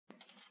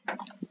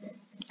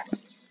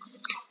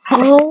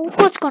Oh,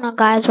 what's going on,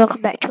 guys?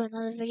 Welcome back to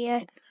another video.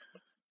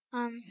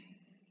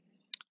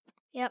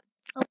 Yep.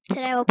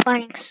 Today we're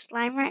playing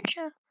Slime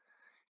Rancher.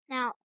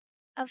 Now,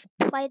 I've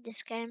played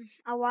this game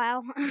a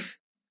while,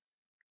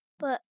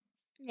 but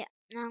yeah,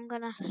 now I'm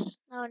gonna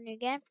start a new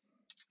game.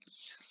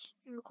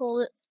 I'm gonna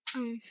call it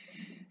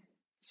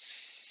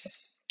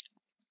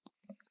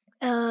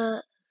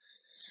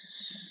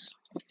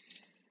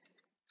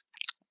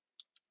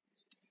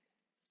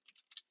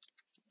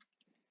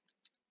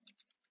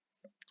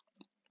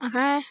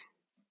okay,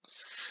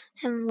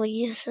 and we'll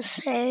use the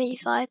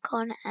save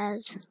icon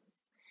as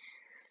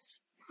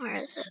where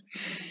is it?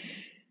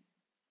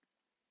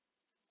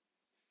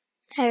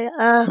 Hey,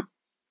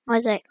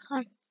 mosaic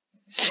sign,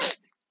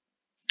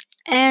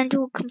 and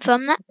we'll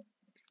confirm that.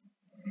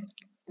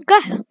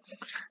 Okay.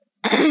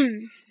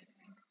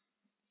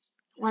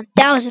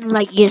 1,000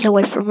 light years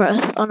away from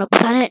Earth, on a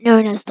planet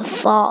known as the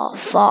Far,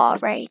 Far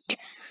Range,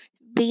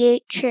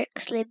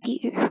 Beatrix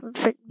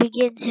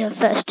begins her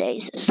first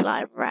days as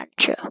Slime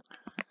Rancher.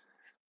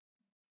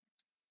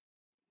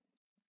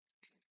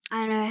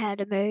 I know how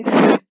to move.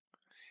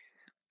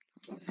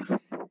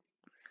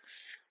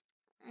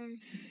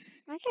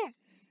 Okay.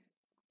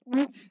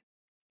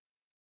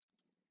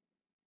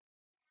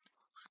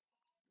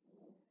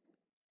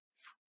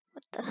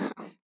 What the hell?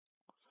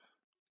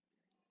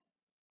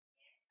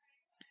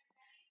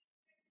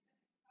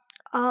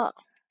 Oh,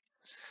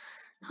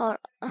 hold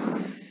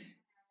on.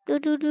 Do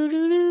do do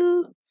do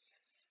do.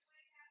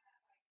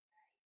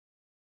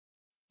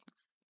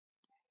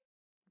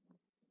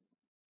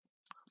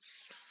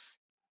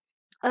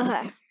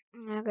 Okay,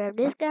 I'm gonna grab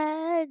this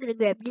guy. Gonna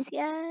grab this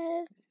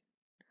guy.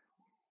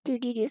 Do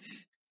do do.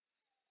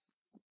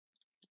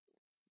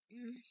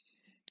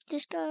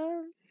 This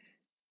guy.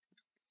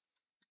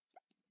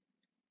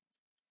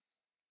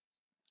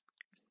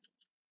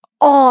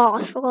 Oh,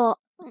 I forgot.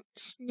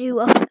 It's new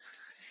up.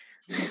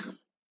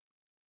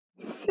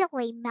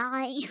 Silly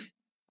me.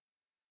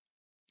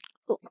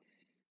 Oh.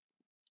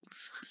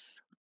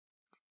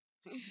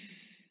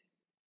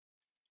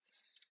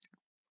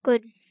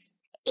 Good.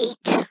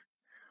 8.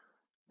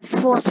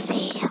 Force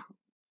feed.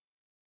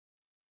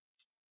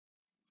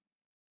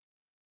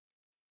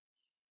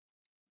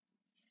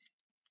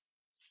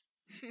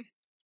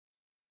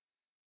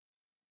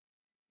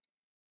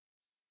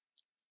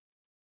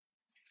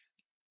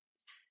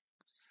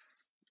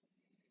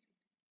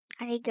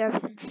 I need to grab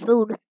some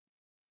food.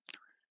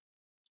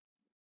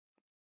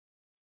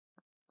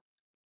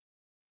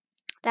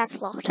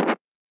 That's locked.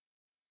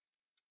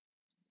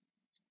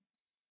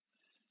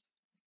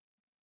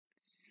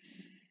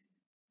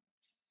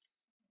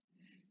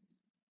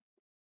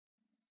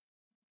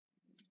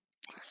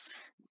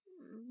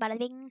 Bada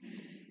bing.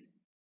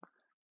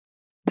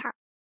 Pop.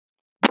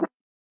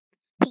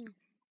 Ping.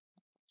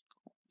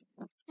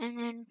 And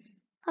then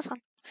that's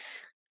one.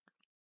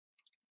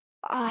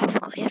 Oh, I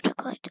forgot you have to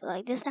collect it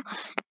like this now.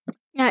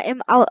 Now,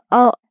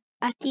 I'll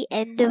at the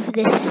end of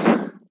this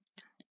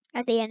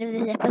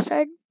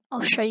episode,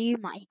 I'll show you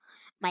my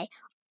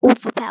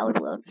overpowered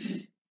world.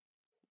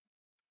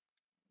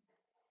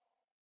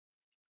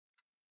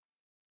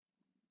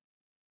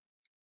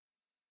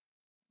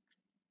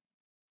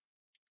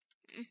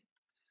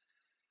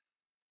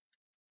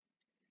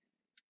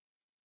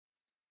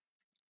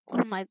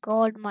 Oh my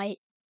god,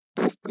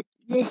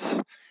 this.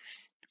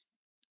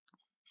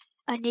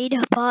 I need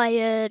a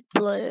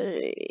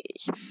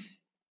fireplace.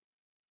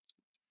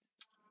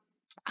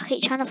 I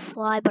keep trying to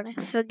fly, but I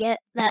forget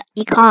that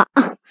you can't.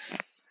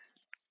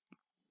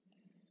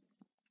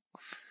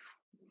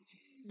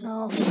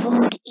 No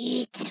food,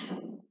 eat.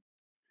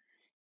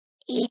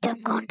 Eat,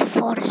 I'm going to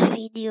force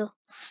feed you.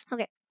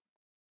 Okay.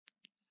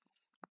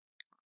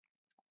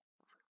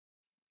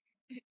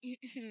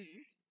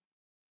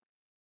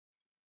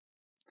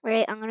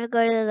 Right, I'm gonna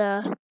go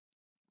to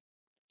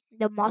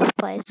the moss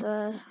place,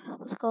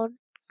 what's it called?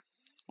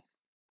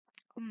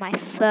 On my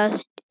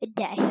first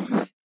day.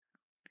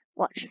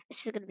 Watch,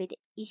 this is gonna be the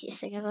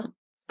easiest thing ever.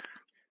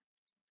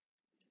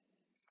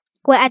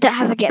 Wait, I don't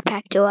have a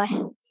jetpack, do I?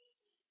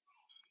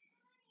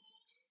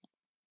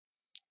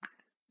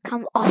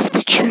 Come off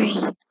the tree.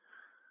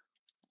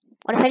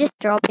 What if I just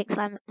throw a pink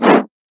slime?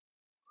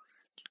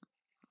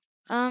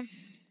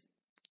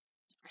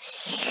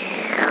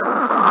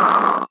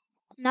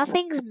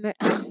 Nothing's.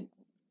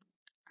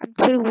 I'm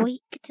too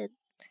weak to.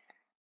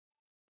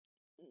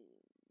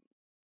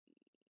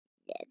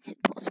 Yeah, it's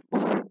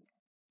impossible.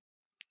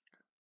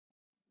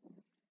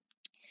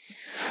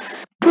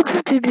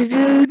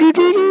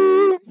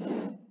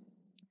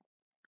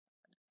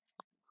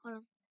 Hold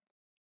on.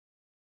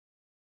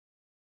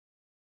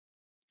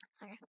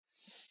 Okay.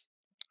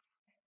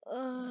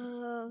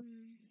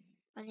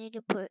 I need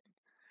to put.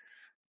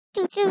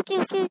 Some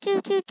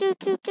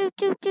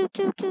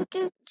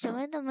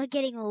of them are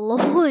getting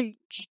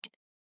launched.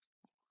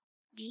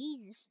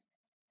 Jesus.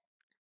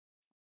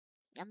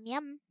 Yum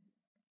yum.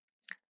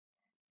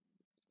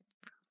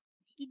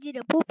 He did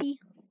a poopy.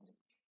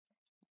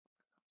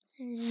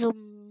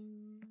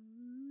 Zoom.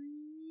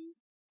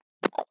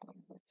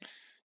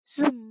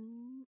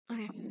 Zoom.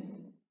 Okay.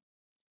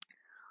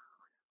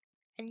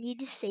 I need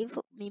to save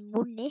up my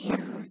money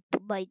to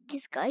buy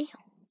this guy.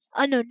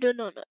 Oh no,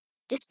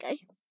 this guy.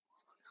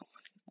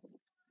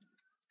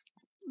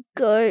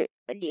 Go.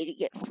 I need to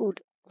get food.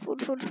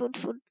 Food.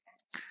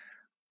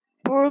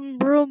 Brum.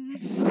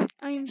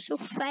 I am so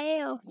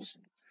fast.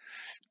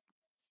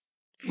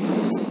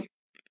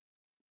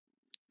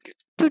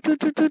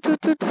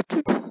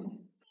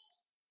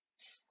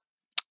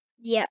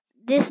 Yeah,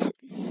 this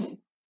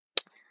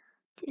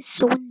is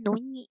so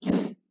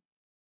annoying.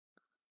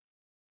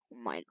 Oh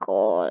my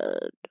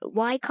god.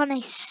 Why can't I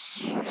Is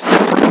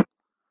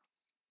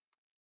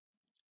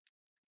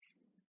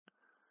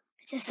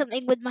there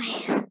something with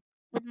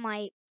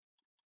my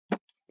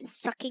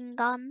sucking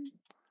gun?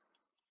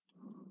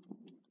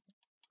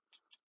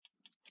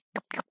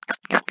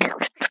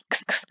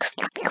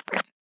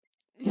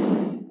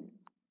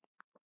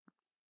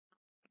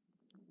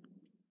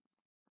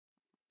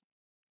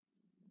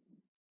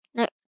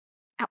 No.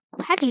 Ow.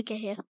 How did you get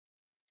here?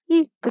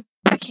 You good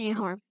person your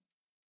harm.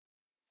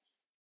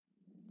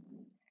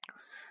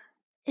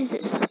 Is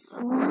it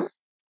what?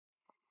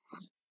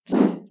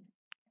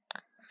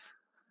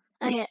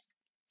 Okay.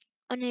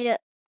 I need to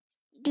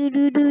do.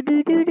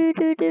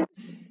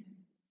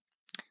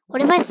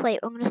 What if I sleep?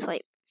 I'm gonna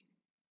sleep.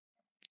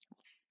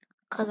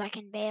 Cause I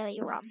can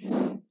barely run.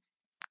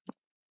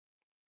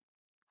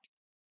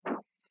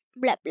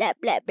 Blah blah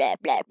blah blah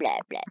blah blah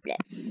blah blah.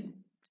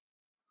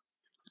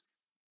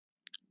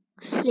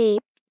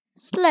 Sleep.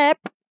 Sleeping.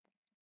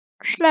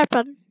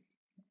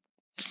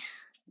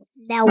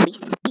 Now we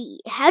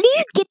speed. How do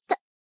you get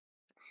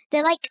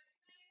they're like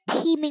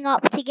teaming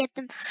up to get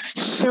them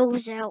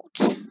souls out.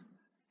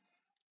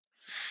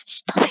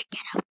 Stop it,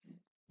 get up.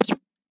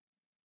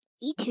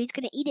 Eat, who's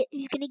gonna eat it?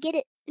 Who's gonna get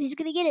it? Who's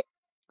gonna get it?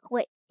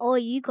 Wait, oh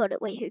you got it.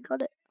 Wait, who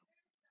got it?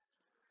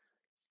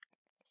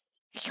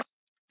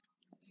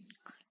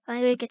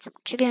 I'm gonna get some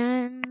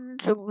chicken.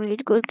 So we need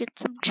to go get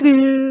some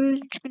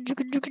chicken.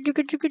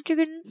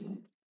 Chicken.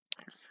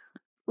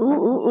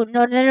 Ooh,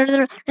 no,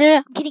 I'm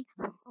kidding.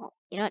 Oh,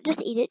 you know what,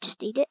 just eat it,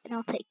 and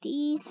I'll take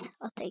these.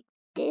 I'll take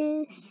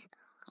this.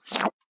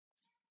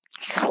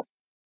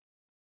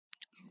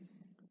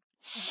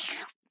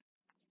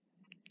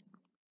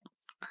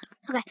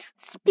 Okay,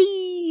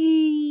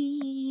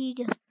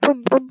 speed.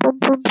 Boom.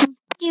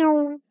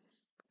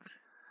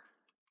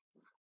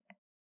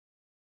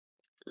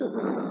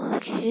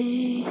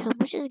 Okay, how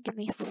much does it give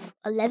me?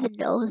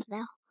 $11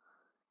 now.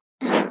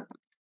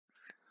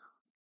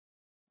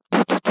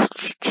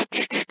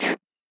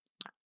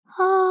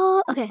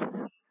 Okay.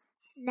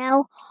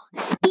 Now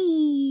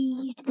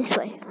speed this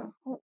way.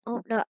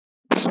 Oh no.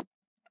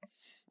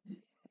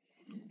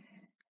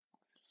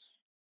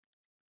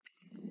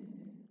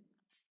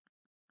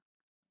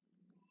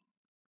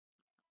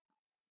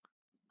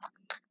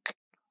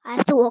 I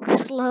have to walk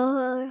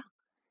slow.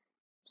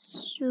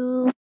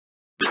 Super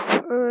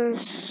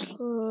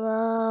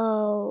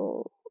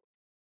slow.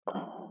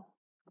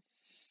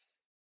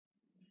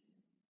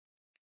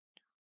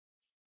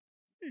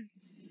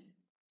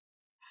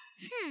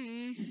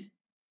 Hmm.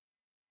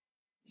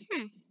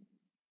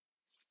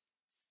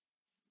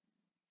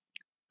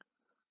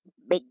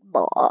 Big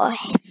boy.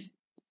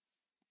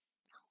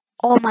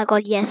 Oh my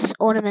god, yes,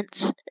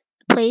 ornaments.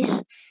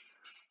 Please.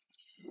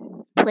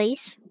 I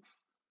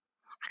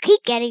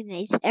keep getting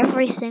these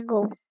every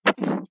single.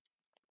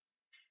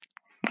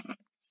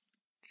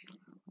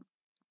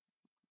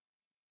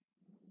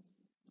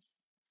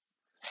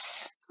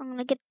 I'm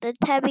gonna get the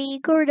Tabby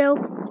Gordo.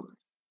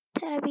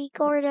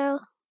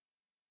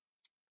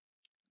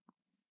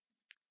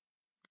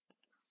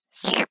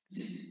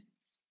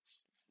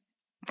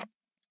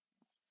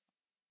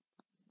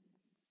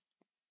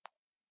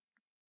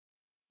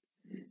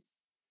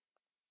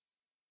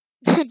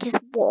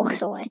 Just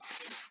walks away.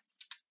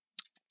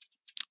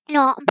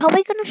 No, I'm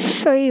probably gonna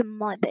show you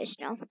my base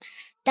now.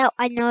 That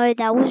I know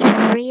that was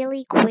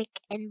really quick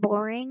and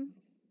boring,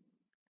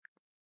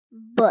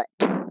 but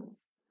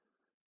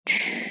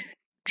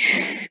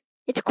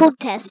it's called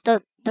test.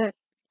 Don't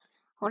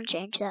want to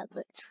change that,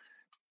 but.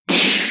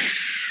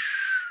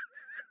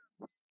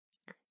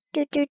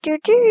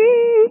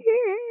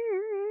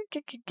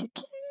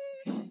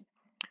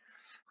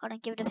 Hold on,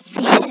 give it a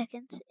few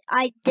seconds.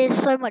 There's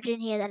so much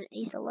in here that it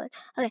needs to load.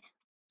 Okay.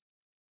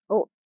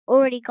 Oh,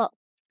 already got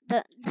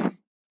the.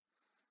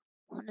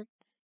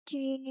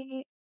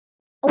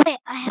 Oh wait,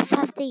 I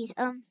have these.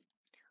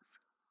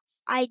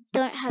 I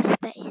don't have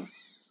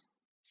space.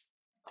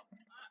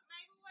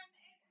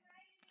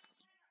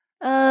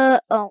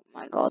 Oh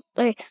my god.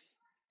 Okay.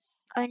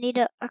 I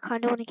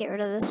kind of want to get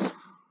rid of this.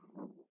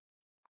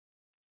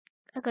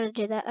 I gotta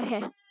do that.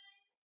 Okay.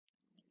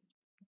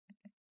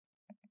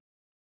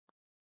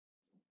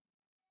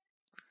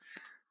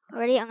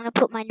 Ready? I'm gonna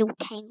put my new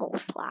Tangle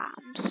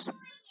slimes.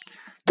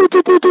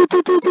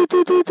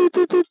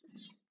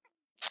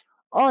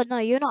 Oh no,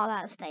 you're not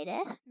allowed to stay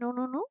there.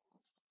 No.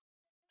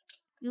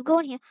 You go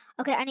in here.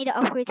 Okay, I need to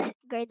upgrade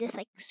this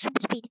like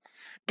super speed.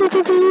 Don't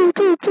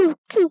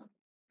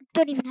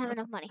even have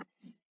enough money.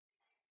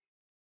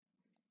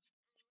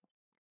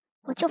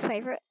 What's your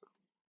favorite?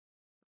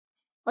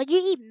 Or you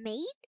eat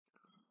meat?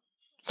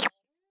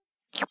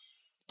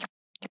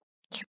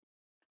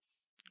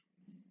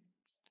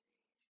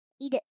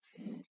 Eat it.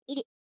 Eat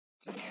it.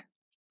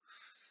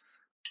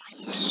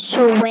 I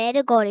swear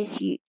to God,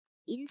 if you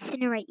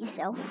incinerate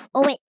yourself.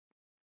 Oh, wait.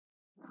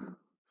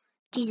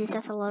 Jesus,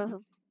 that's a lot of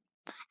them.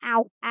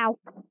 Ow, ow.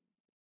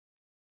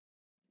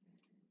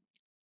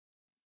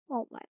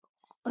 Oh my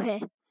God.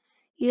 Okay.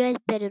 You guys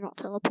better not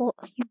teleport.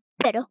 You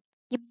better.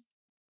 You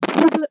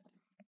better.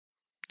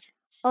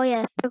 Oh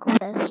yeah, pickle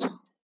bears.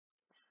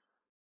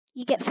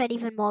 You get fed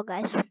even more,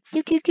 guys.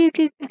 Doot, doot, doot,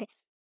 doot. Okay.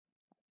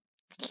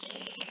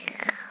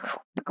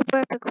 Pickle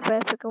bear, pickle bear,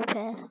 pickle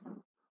bear.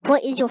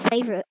 What is your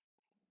favorite?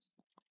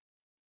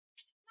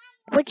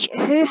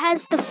 Who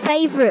has the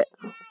favorite?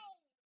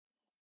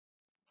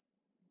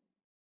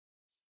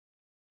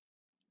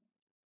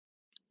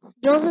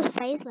 Yours is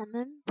phase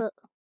lemon, but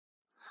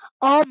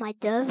oh my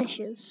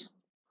dervishes.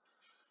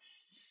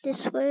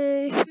 This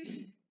way.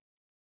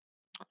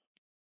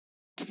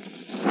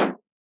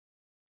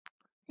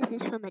 This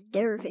is for my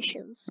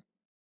dervishes.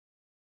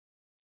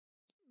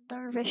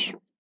 Dervish.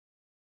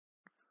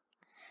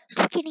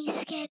 Stop getting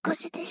scared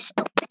because of this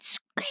stupid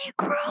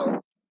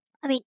scarecrow.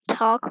 I mean,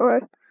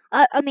 Tarcrow.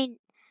 I mean,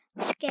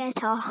 scare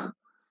tar.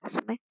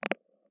 Something.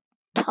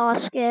 Tar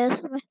scare,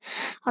 something.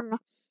 I don't know.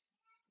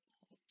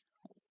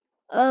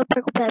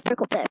 Prickle pear,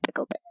 prickle pear,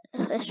 prickle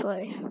pear. This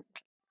way.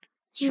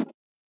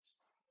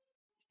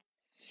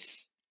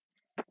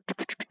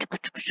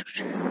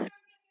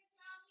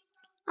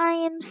 I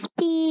am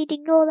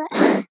speeding all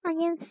that. I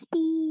am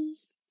speed.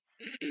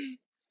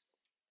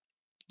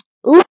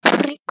 Ooh,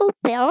 prickle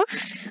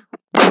pears.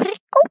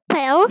 Prickle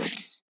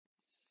pears.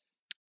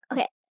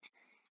 Okay,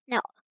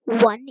 now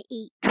 1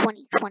 8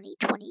 20 20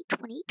 20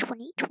 20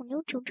 20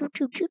 20 chill chill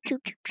chill chill chill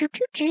chill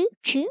chill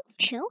chill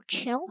chill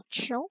chill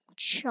chill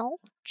chill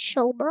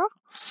chill bro.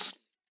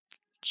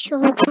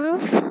 Chill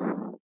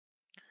bro.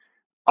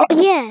 Oh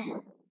yeah,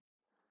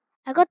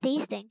 I got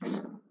these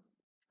things.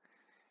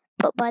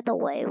 But by the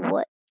way,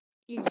 what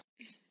is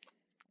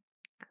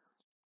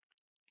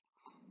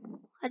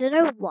I don't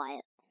know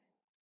why.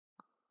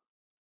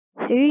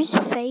 Whose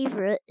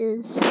favorite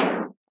is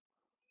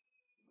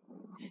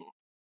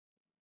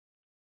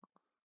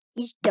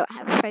you just don't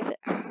have a favorite.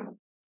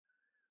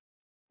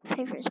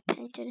 Favorite is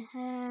painted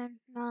hand,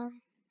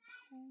 none.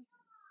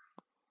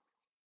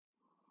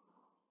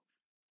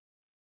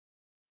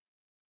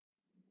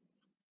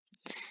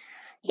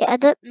 Yeah, I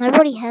don't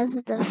nobody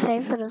has the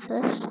favorite of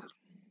this,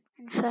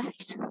 in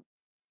fact.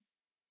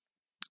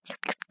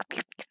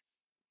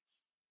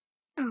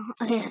 Oh,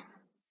 okay.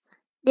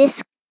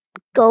 This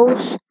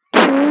goes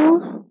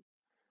to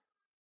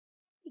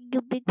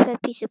you big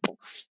fat piece of bull.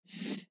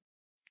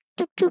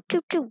 Choo choo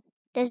choo choo.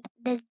 There's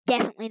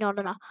definitely not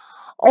enough.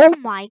 Oh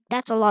my,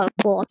 that's a lot of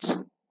plots.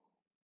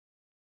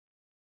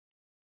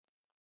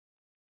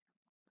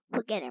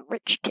 We're getting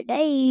rich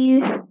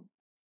today.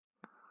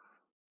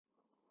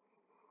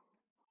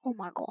 Oh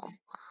my god.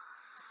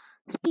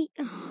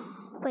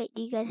 Wait,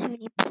 do you guys have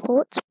any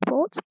plots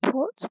for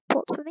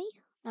me?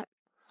 No.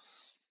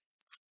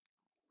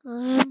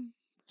 Zoom,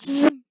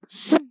 zoom,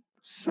 zoom,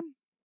 zoom.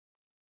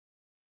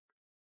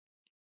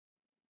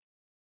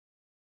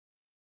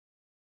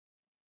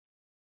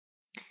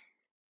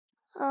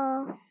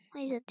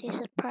 These are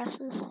decent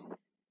prices.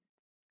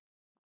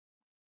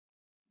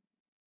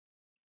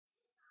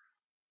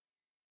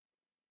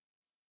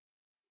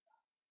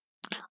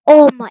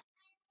 Oh my.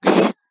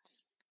 I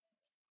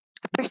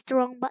pressed the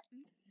wrong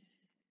button.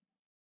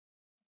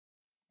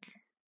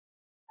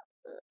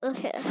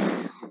 Okay.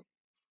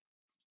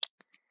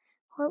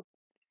 Well,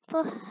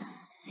 the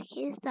heck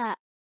is that?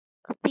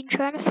 I've been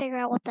trying to figure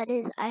out what that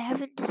is. I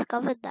haven't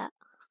discovered that.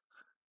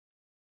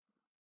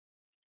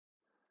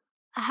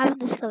 I haven't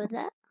discovered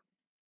that.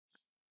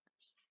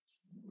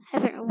 I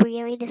haven't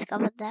really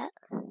discovered that.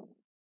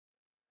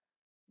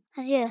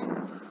 And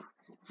yeah.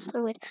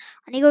 So weird.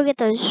 I need to go get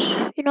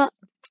those. You know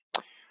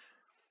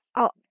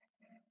what?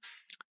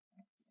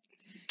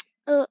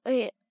 Oh,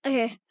 okay.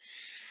 Okay.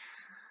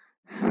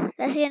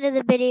 That's the end of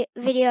the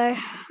video.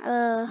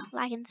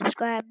 Like and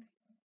subscribe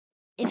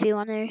if you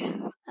want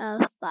to.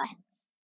 Bye.